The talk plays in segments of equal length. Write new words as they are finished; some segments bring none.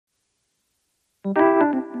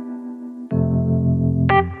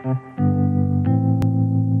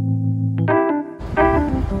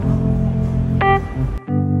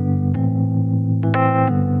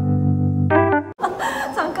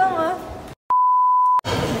잠깐만.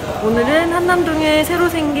 오늘은 한남동에 새로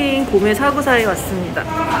생긴 고메 사구사에 왔습니다.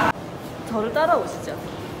 저를 따라오시죠.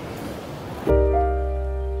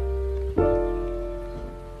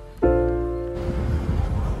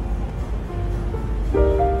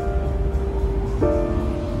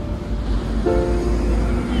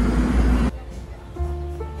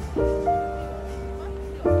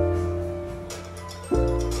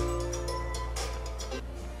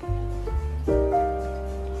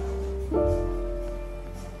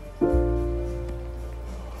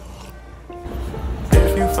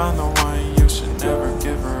 Find the one, you should never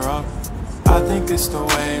give her up. I think it's the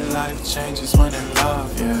way life changes when in love,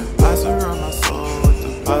 yeah. I surround my soul with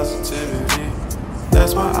the positivity.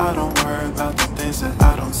 That's why I don't worry about the things that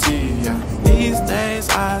I don't see, yeah. These days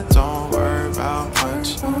I don't worry about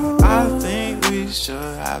much. I think we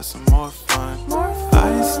should have some more fun.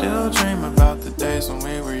 I still dream about the days when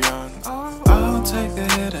we were young. I'll take a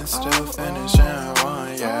hit and still finish and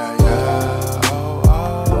one, yeah, yeah.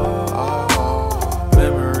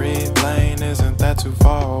 Isn't that too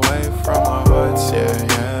far away from our hearts, yeah,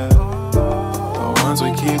 yeah. The ones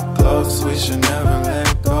we keep close, we should never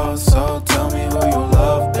let go. So tell me who you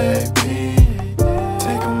love, baby.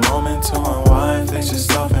 Take a moment to unwind, fix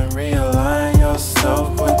yourself and realign yourself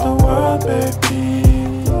with the world, baby.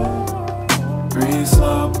 Breathe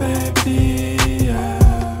slow, baby, yeah.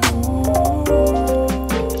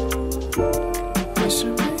 We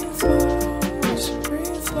should breathe slow, we should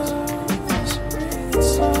breathe slow, we should breathe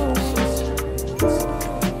slow.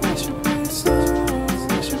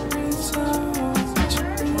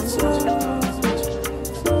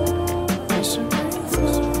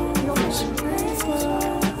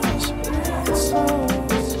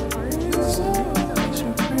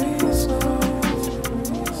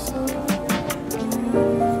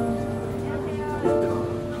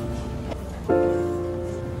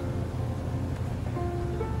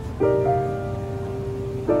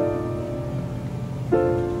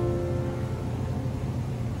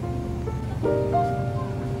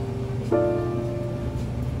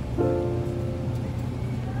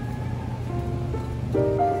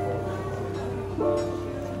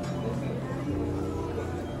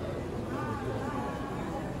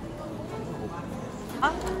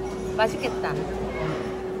 맛있겠다.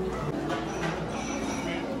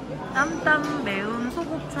 땀땀 매운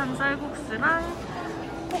소곱창 쌀국수랑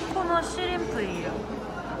코코넛 시림프예요.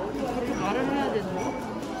 이렇게 말을 해야 되는 거?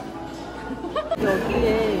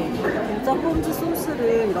 여기에 진짜 폰즈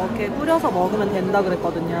소스를 이렇게 뿌려서 먹으면 된다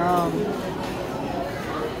그랬거든요.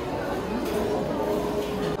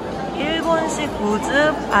 일본식 우즈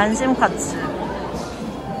안심 카츠.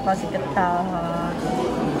 맛있겠다.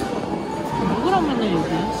 누구랑 맨날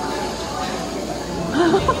얘기해?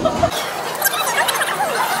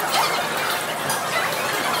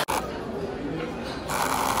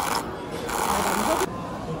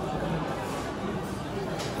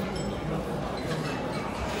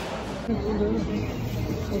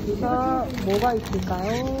 여기서 뭐가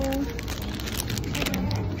있을까요?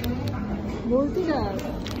 뭘 드려?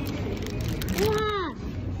 우와!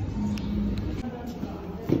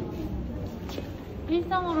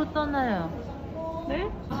 일상으로 떠나요. 네?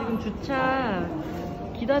 지금 주차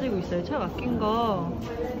기다리고 있어요. 차 맡긴 거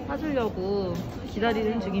사주려고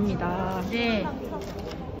기다리는 중입니다. 네.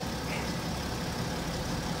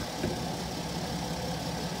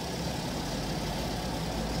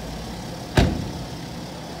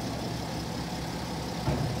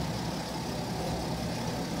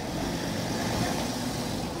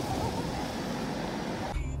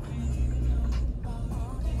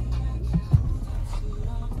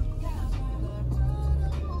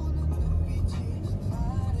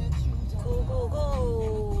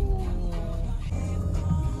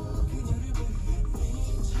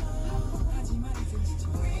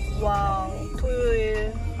 와우,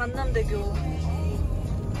 토요일 한남대교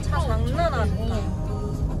차 장난 아니다.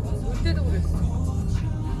 올 때도 그랬어.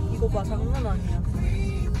 이거 봐, 장난 아니야.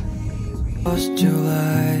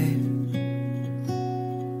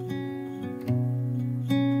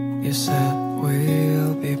 You said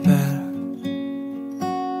we'll be better,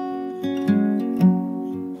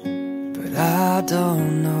 but I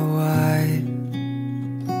don't know why.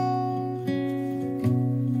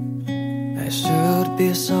 I should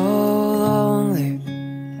be so lonely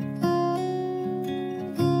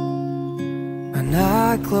when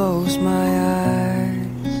I close my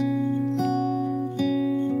eyes.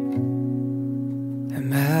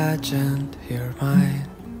 Imagine imagined you're mine.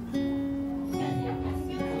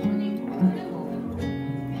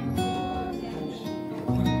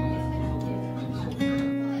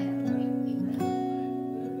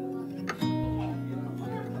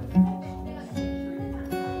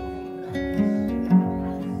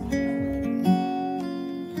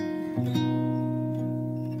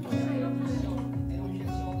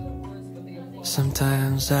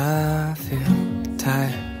 Sometimes I feel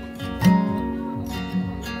tired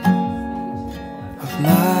of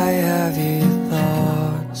my heavy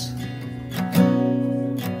thoughts.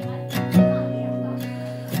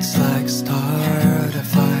 It's like start a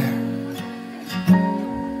fire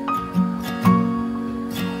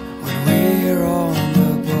when we're on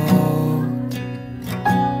the boat,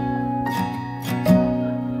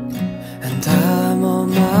 and I'm on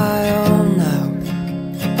my own now.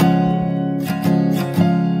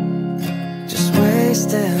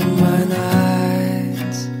 Wasting my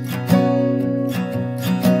nights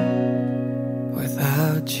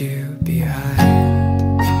without you behind.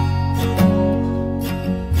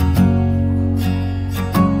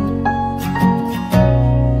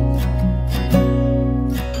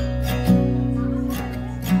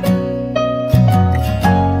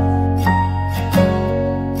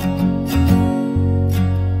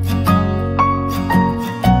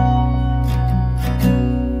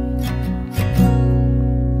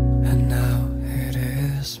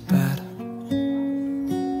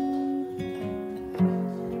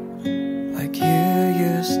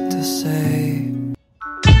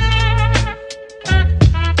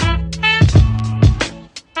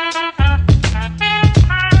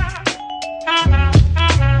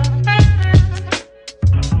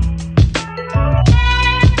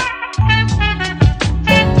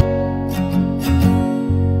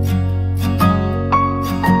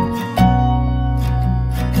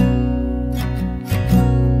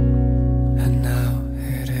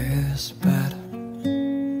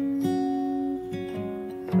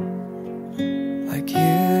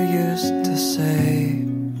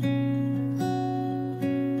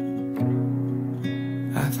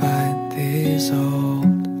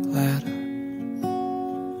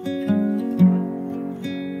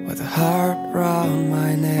 Heart round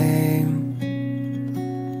my name,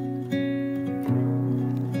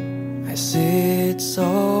 I see it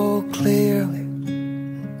so clearly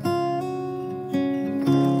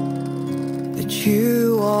that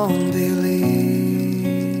you won't believe.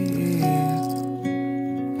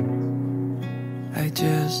 I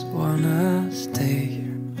just wanna stay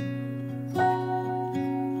here.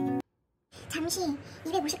 잠시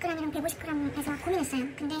 250g이랑 150g에서 고민했어요.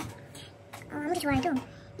 근데 아무리 좋아해도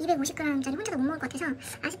 250g짜리 혼자도 못 먹을 것 같아서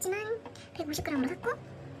아쉽지만 150g으로 샀고,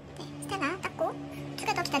 네, 스텔라 닦고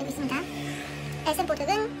 2개 더 기다리고 있습니다.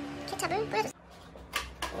 에센보드는 케첩을 뿌려줬어요.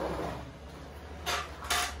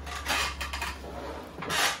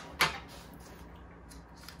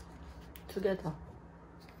 두 개 더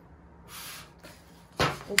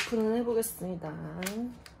오픈을 해보겠습니다.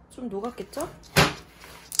 좀 녹았겠죠?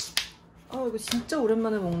 이거 진짜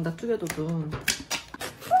오랜만에 먹는다, 뚜개도도.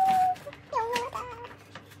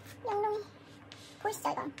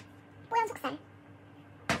 보이시죠 이거? 뽀얀 속살.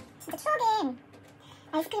 진짜 추억의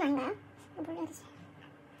아이스크림 아닌가요? 이거 뭘 해야 되지?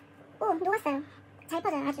 오, 녹았어요. 잘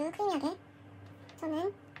퍼져요. 아주 크리미하게.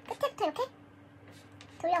 저는 끝에부터 이렇게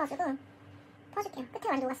돌려가지고 퍼줄게요. 끝에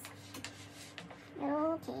완전 녹았어.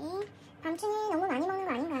 이렇게. 밤중에 너무 많이 먹는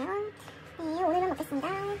거 아닌가요? 네, 오늘은 먹겠습니다.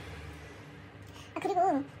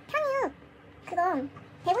 그리고 편육 그거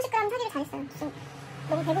 150g 사기를 잘했어요. 지금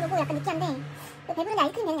너무 배부르고 약간 느끼한데, 배부른데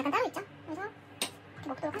아이스크림 내는 약간 따로 있죠? 그래서 이렇게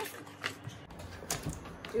먹도록 하겠습니다.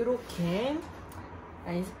 이렇게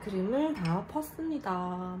아이스크림을 다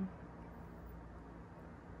펐습니다.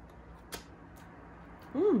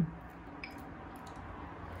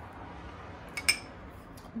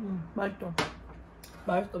 맛있어.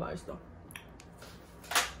 맛있어.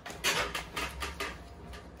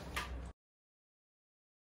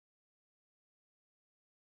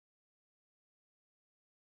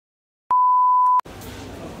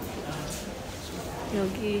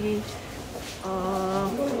 여기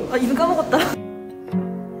이름 까먹었다.